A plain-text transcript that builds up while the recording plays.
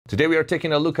Today we are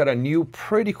taking a look at a new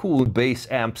pretty cool bass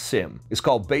amp sim. It's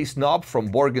called Bassknob from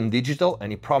Bogren Digital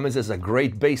and it promises a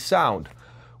great bass sound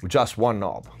with just one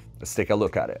knob. Let's take a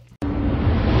look at it.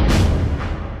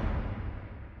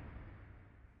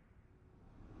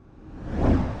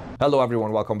 Hello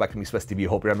everyone, welcome back to McSolaar TV.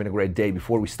 Hope you're having a great day.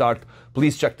 Before we start,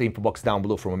 please check the info box down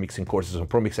below for my mixing courses on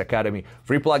Pro Mix Academy,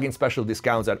 free plugin special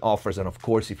discounts and offers, and of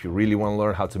course, if you really want to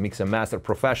learn how to mix and master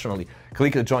professionally,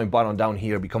 click the join button down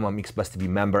here, become a MixBus TV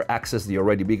member, access the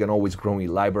already big and always growing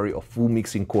library of full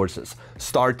mixing courses,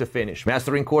 start to finish,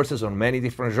 mastering courses on many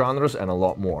different genres and a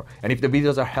lot more. And if the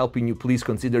videos are helping you, please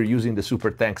consider using the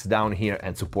super thanks down here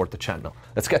and support the channel.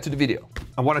 Let's get to the video.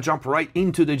 I want to jump right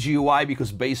into the GUI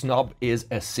because Bassknob is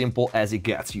as simple as it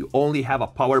gets. You only have a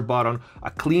power button, a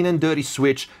clean and dirty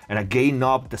switch, and a gain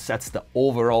knob that sets the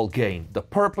overall gain. The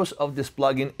purpose of this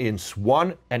plugin is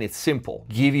one, and it's simple: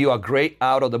 give you a great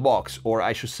out of the box, or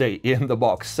I should say in the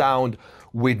box sound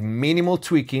with minimal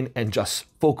tweaking and just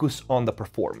focus on the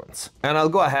performance. And I'll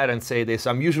go ahead and say this,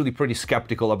 I'm usually pretty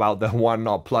skeptical about the one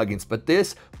knob plugins, but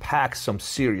this packs some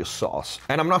serious sauce.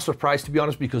 And I'm not surprised, to be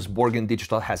honest, because Bogren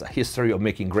Digital has a history of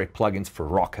making great plugins for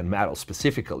rock and metal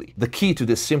specifically. The key to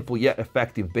this simple yet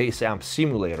effective bass amp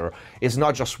simulator is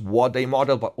not just what they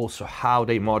modeled, but also how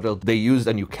they modeled. They used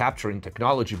a new capturing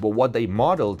technology, but what they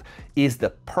modeled is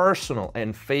the personal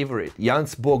and favorite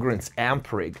Jans Bogren's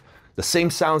amp rig. The same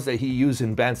sounds that he used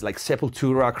in bands like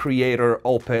Sepultura, Creator,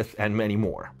 Opeth, and many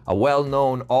more. A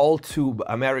well-known all-tube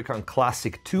American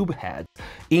classic tube head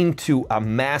into a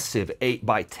massive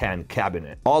 8x10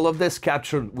 cabinet. All of this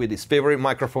captured with his favorite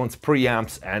microphones,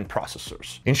 preamps, and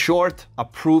processors. In short, a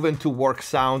proven to work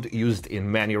sound used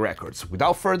in many records.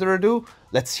 Without further ado,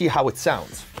 let's see how it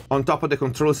sounds. On top of the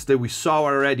controls that we saw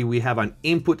already, we have an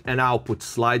input and output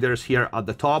sliders here at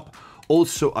the top.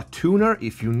 Also a tuner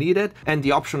if you need it, and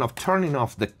the option of turning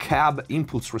off the cab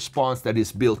impulse response that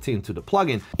is built into the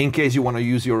plugin. In case you want to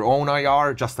use your own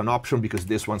IR, just an option because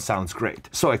this one sounds great.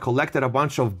 So I collected a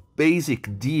bunch of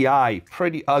basic DI,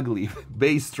 pretty ugly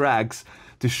bass tracks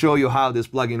to show you how this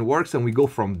plugin works, and we go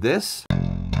from this.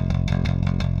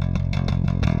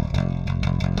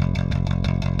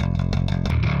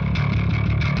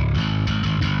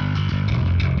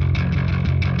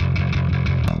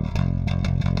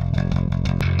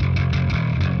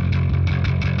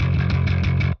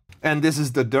 And this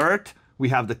is the dirt. We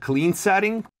have the clean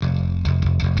setting.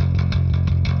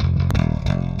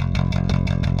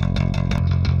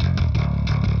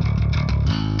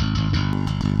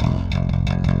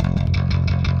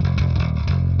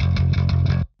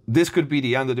 This could be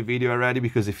the end of the video already,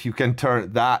 because if you can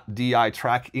turn that DI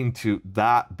track into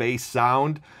that bass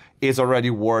sound, is already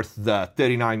worth the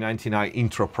 $39.99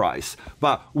 intro price,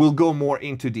 but we'll go more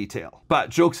into detail.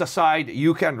 But jokes aside,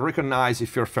 you can recognize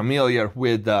if you're familiar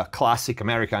with the classic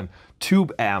American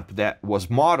tube amp that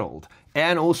was modeled,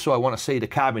 and also I want to say the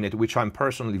cabinet, which I'm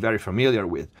personally very familiar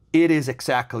with. It is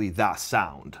exactly that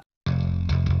sound.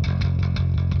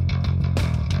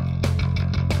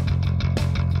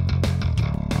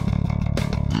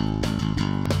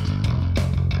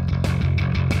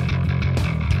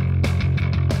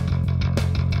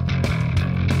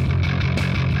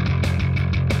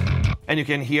 And you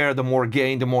can hear the more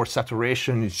gain, the more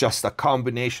saturation. It's just a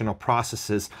combination of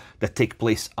processes that take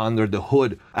place under the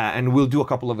hood. And we'll do a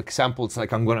couple of examples,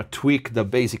 like I'm gonna tweak the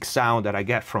basic sound that I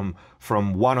get from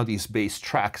one of these bass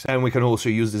tracks. And we can also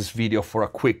use this video for a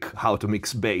quick how to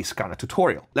mix bass kind of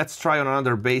tutorial. Let's try on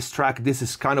another bass track. This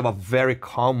is kind of a very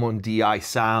common DI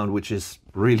sound, which is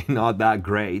really not that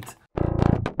great.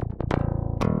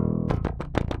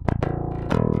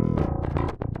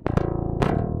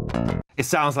 It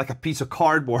sounds like a piece of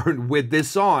cardboard with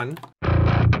this on.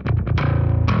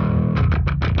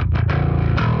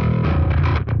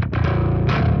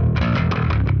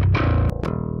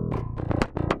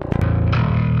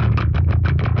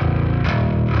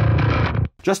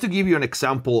 Just to give you an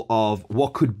example of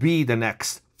what could be the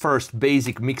next first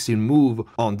basic mixing move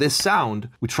on this sound,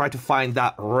 we try to find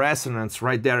that resonance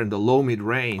right there in the low mid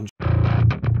range.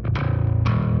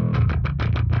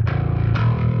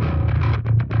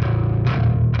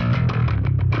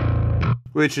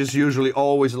 Which is usually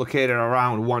always located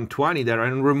around 120 there,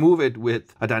 and remove it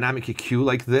with a dynamic EQ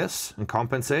like this and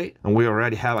compensate, and we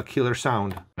already have a killer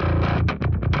sound.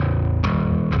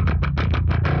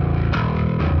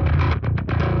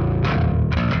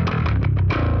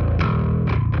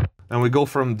 And we go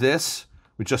from this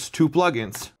with just two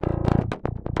plugins.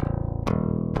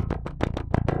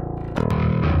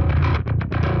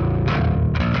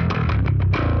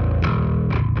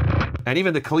 And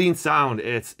even the clean sound,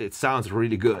 it sounds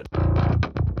really good.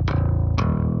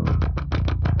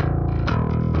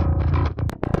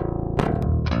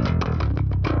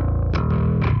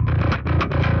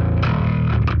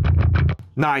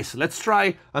 Nice. Let's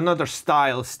try another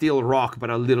style, still rock, but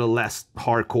a little less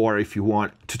hardcore if you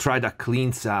want to try that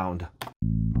clean sound.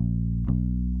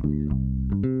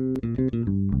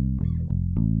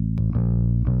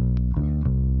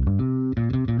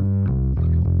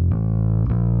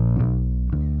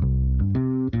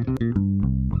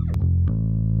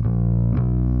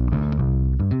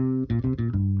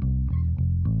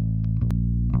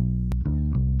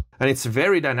 And it's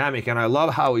very dynamic, and I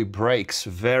love how it breaks.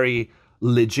 Very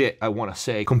legit, I want to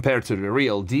say, compared to the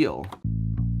real deal.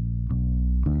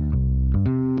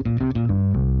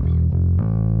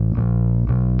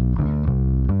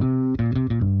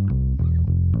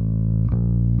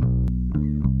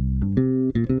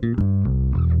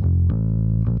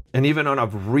 And even on a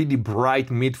really bright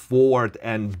mid-forward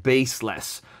and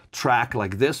bassless track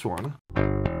like this one,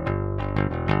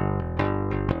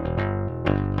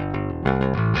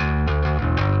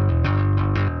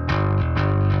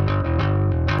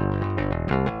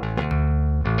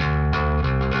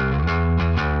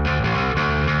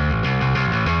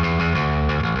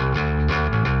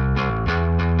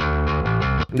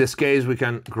 in this case, we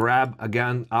can grab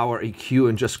again our EQ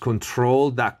and just control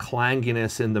that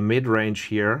clanginess in the mid-range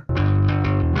here.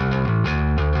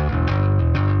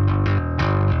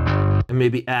 And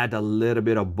maybe add a little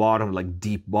bit of bottom, like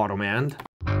deep bottom end.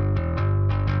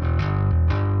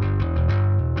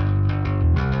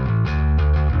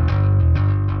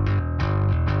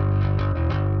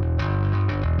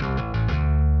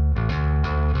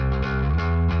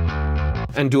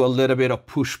 And do a little bit of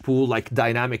push-pull, like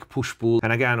dynamic push-pull.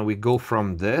 And again, we go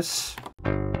from this.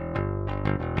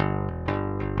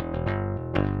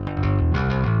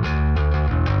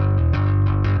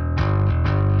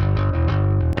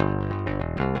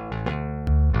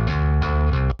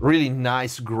 Really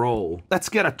nice growl. Let's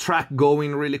get a track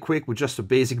going really quick with just a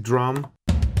basic drum.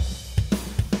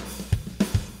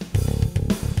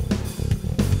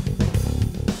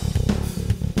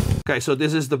 Okay, so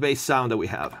this is the bass sound that we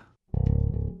have.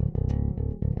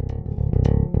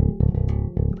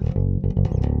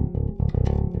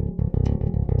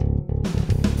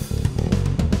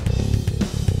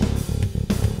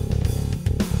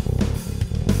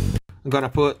 I'm gonna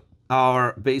put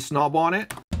our bass knob on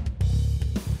it.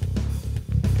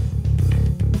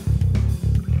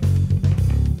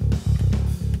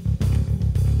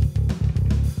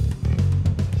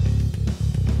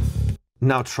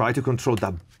 Now try to control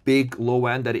that big low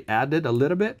end that he added a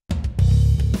little bit.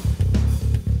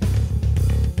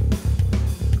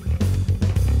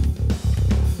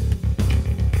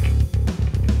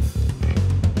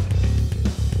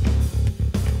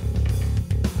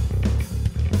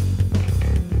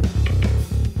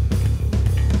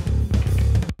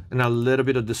 And a little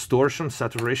bit of distortion,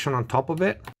 saturation on top of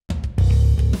it.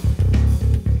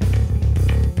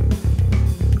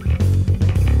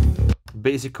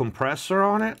 Basic compressor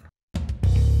on it.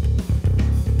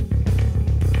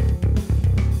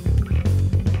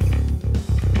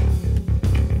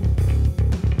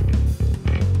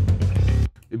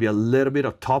 Maybe a little bit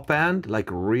of top end, like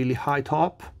really high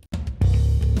top.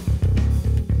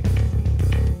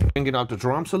 Bringing out the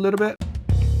drums a little bit.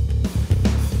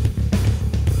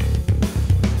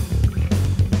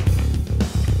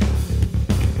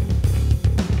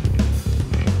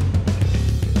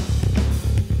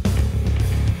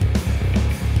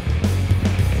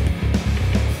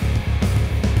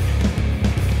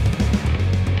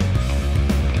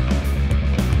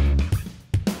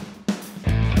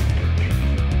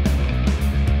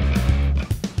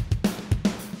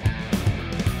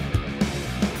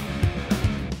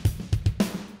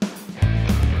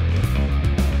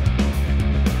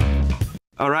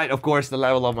 Alright, of course the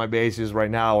level of my bass is right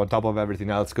now on top of everything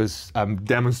else because I'm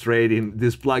demonstrating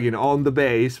this plugin on the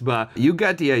bass, but you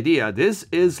get the idea. This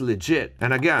is legit.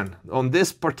 And again, on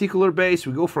this particular bass,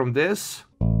 we go from this.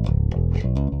 And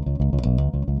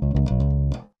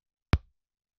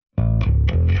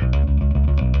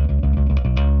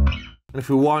if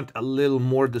we want a little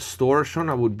more distortion,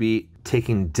 I would be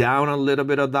taking down a little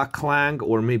bit of that clang,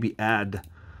 or maybe add,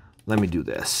 let me do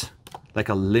this, like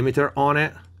a limiter on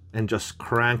it. And just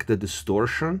crank the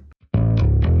distortion.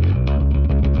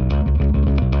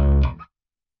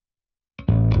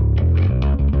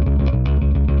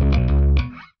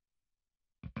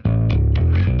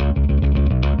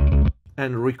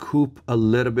 And recoup a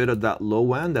little bit of that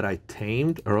low end that I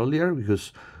tamed earlier,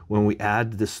 because when we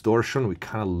add distortion, we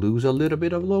kind of lose a little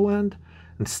bit of low end,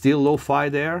 and still lo-fi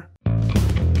there.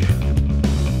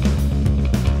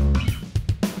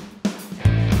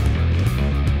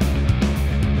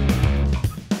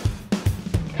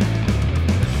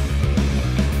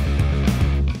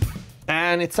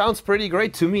 And it sounds pretty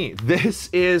great to me. This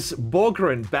is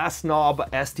Bogren Bassknob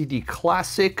STD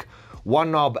Classic.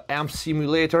 One knob amp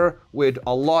simulator with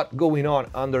a lot going on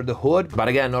under the hood. But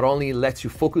again, not only lets you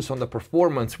focus on the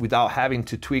performance without having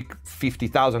to tweak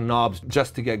 50,000 knobs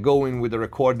just to get going with the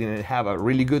recording and have a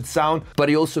really good sound,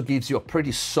 but it also gives you a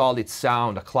pretty solid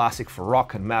sound, a classic for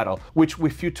rock and metal, which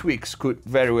with few tweaks could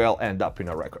very well end up in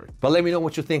a record. But let me know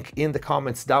what you think in the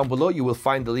comments down below. You will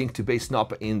find the link to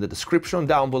Bassknob in the description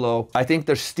down below. I think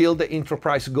there's still the intro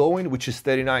price going, which is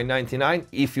 $39.99.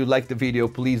 If you like the video,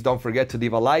 please don't forget to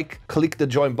leave a like. Click the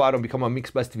join button, become a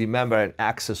MixBus TV member and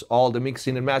access all the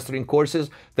mixing and mastering courses.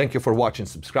 Thank you for watching.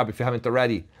 Subscribe if you haven't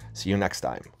already. See you next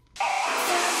time.